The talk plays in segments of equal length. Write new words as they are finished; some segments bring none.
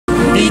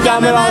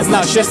Vítáme vás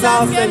na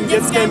 16.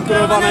 dětském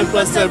krojovaném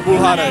plese v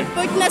Bulharech.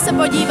 Pojďme se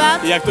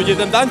podívat, jak to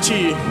dětem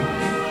tančí.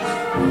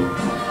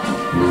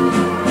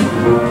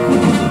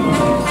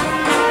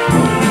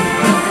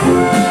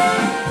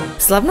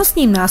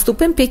 Slavnostním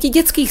nástupem 5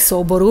 dětských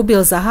souborů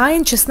byl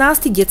zahájen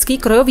 16. dětský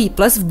krojový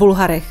ples v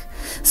Bulharech.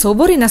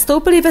 Soubory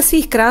nastoupily ve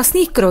svých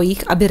krásných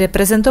krojích, aby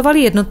reprezentovaly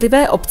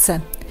jednotlivé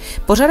obce.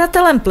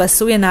 Pořadatelem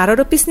plesu je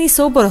národopisný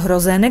soubor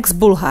Hrozének z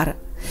Bulhar.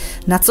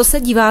 Na co se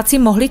diváci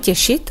mohli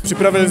těšit?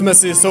 Připravili jsme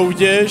si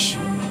soutěž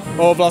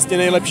o vlastně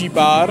nejlepší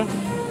pár.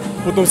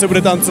 Potom se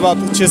bude tancovat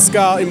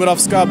česká i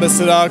moravská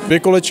beseda. 2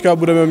 kolečka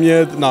budeme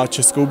mít na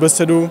českou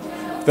besedu,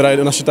 která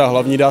je naše ta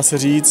hlavní, dá se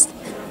říct.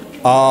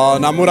 A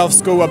na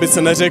moravskou, aby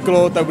se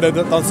neřeklo, tak bude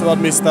tancovat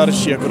my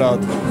starší akorát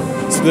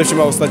se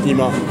všema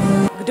ostatníma.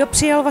 Kdo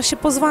přijal vaše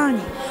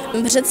pozvání?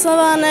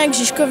 Břeclavánek,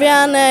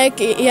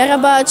 Žižkoviánek,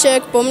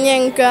 Jarabáček,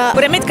 Poměnka.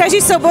 Bude mít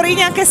každý soubor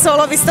nějaké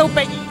solo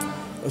vystoupení?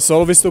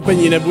 Solo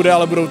vystoupení nebude,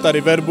 ale budou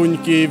tady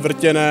verbuňky,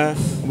 vrtěné,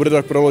 bude to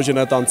tak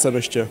proložené tancem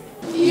ještě.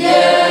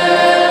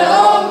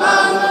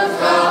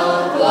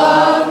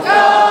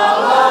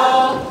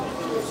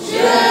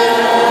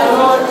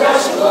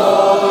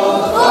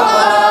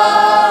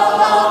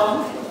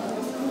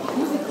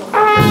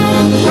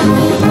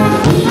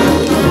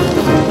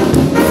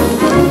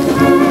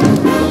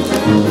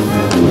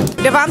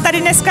 Kdo vám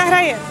tady dneska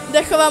hraje?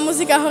 Dechová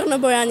muzika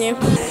Hornobojani.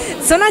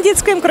 Co na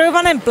dětském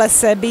krojovaném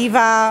plese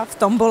bývá v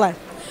tombole?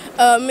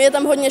 Je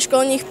tam hodně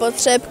školních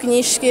potřeb,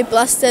 knížky,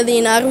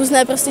 plastelína,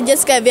 různé prostě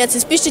dětské věci,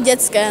 spíše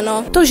dětské,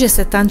 no. To, že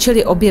se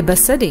tančily obě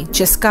besedy,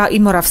 česká i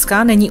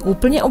moravská, není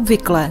úplně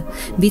obvyklé.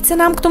 Více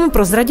nám k tomu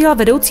prozradila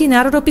vedoucí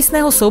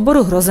národopisného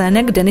souboru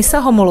Hrozének Denisa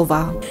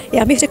Homolová.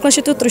 Já bych řekla,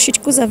 že to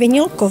trošičku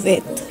zavinil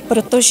covid,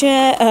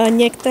 protože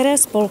některé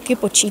spolky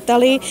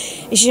počítaly,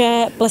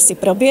 že plesy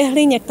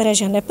proběhly, některé,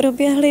 že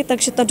neproběhly,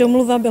 takže ta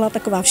domluva byla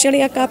taková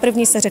všelijaká.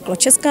 První se řeklo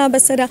česká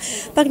beseda,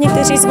 pak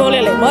někteří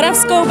zvolili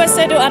moravskou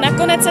besedu a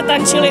nakonec se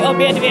tančili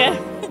obě dvě.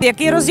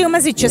 Jaký je rozdíl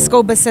mezi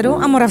českou besedou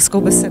a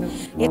moravskou besedou?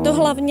 Je to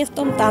hlavně v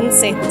tom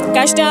tanci.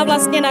 Každá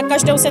vlastně na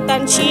každou se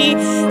tančí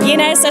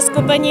jiné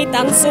seskupení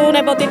tanců,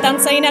 nebo ty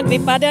tance jinak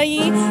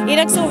vypadají,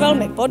 jinak jsou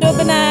velmi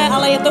podobné,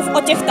 ale je to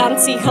o těch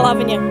tancích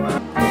hlavně.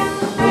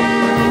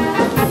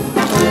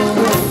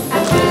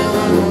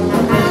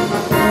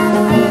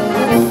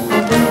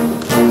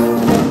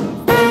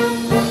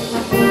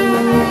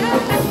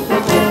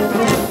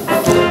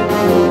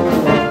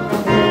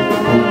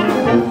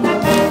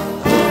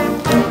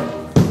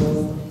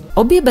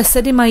 Obě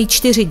besedy mají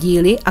 4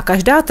 díly a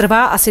každá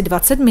trvá asi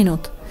 20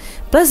 minut.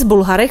 Ples v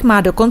Bulharech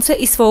má dokonce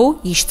i svou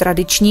již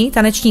tradiční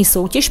taneční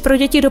soutěž pro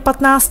děti do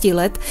 15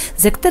 let,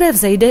 ze které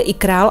vzejde i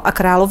Král a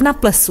Královna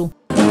plesu.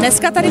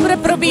 Dneska tady bude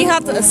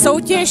probíhat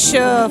soutěž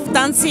v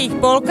tancích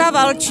polka,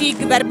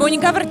 valčík,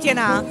 verboňka,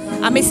 vrtěná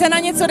a my se na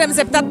něco jdem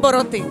zeptat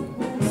poroty.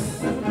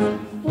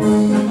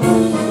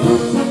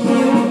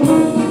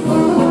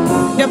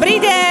 Dobrý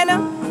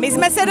den, my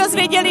jsme se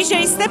dozvěděli, že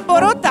jste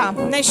porota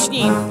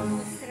dnešní.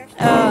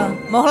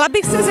 Mohla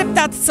bych se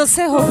zeptat, co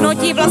se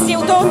hodnotí vlastně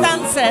u toho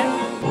tance?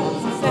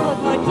 Co se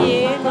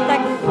hodnotí, no tak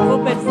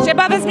vůbec.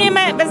 Třeba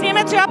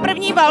vezměme třeba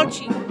první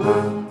valčí.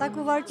 Tak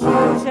u valčí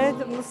že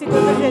musí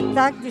to držet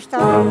tak, když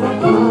tam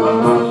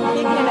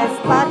pěkně bez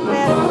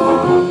partnerku,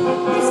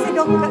 když si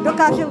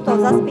dokážou to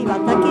zaspívat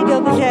taky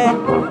dobře,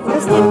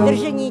 prostě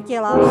držení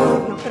těla,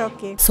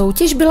 kroky.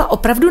 Soutěž byla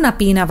opravdu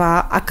napínavá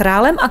a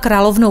králem a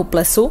královnou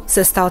plesu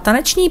se stal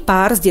taneční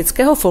pár z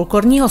dětského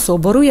folklorního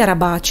souboru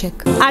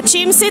Jarabáček. A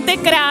čím si ty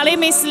králi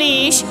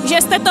myslíš,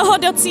 že jste toho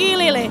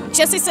docílili?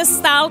 Že jsi se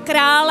stal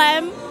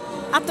králem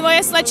a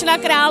tvoje slečna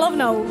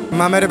královnou?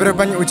 Máme dobrou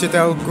paní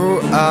učitelku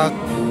a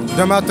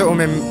doma to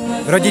umím.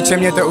 Rodiče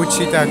mě to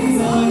učí, tak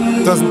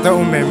to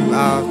umím.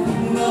 A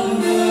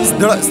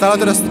stálo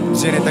to dost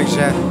ženy,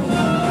 takže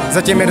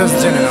zatím je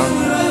dost ženy, no.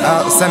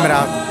 A jsem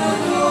rád.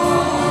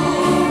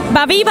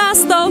 Baví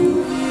vás to?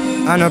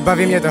 Ano,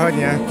 baví mě to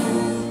hodně.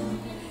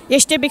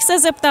 Ještě bych se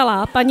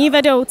zeptala, paní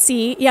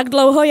vedoucí, jak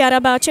dlouho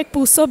Jarabáček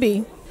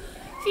působí?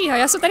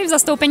 Já jsem tady v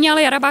zastoupení,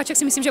 ale Jarabáček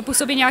si myslím, že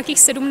působí nějakých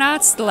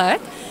 17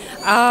 let.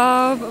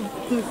 A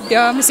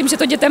já myslím, že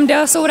to dětem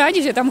jsou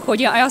rádi, že tam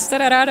chodí a já jsem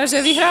teda ráda,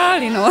 že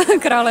vyhráli, no,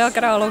 krále a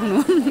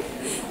královnu.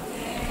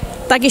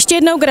 Tak ještě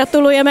jednou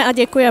gratulujeme a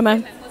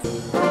děkujeme.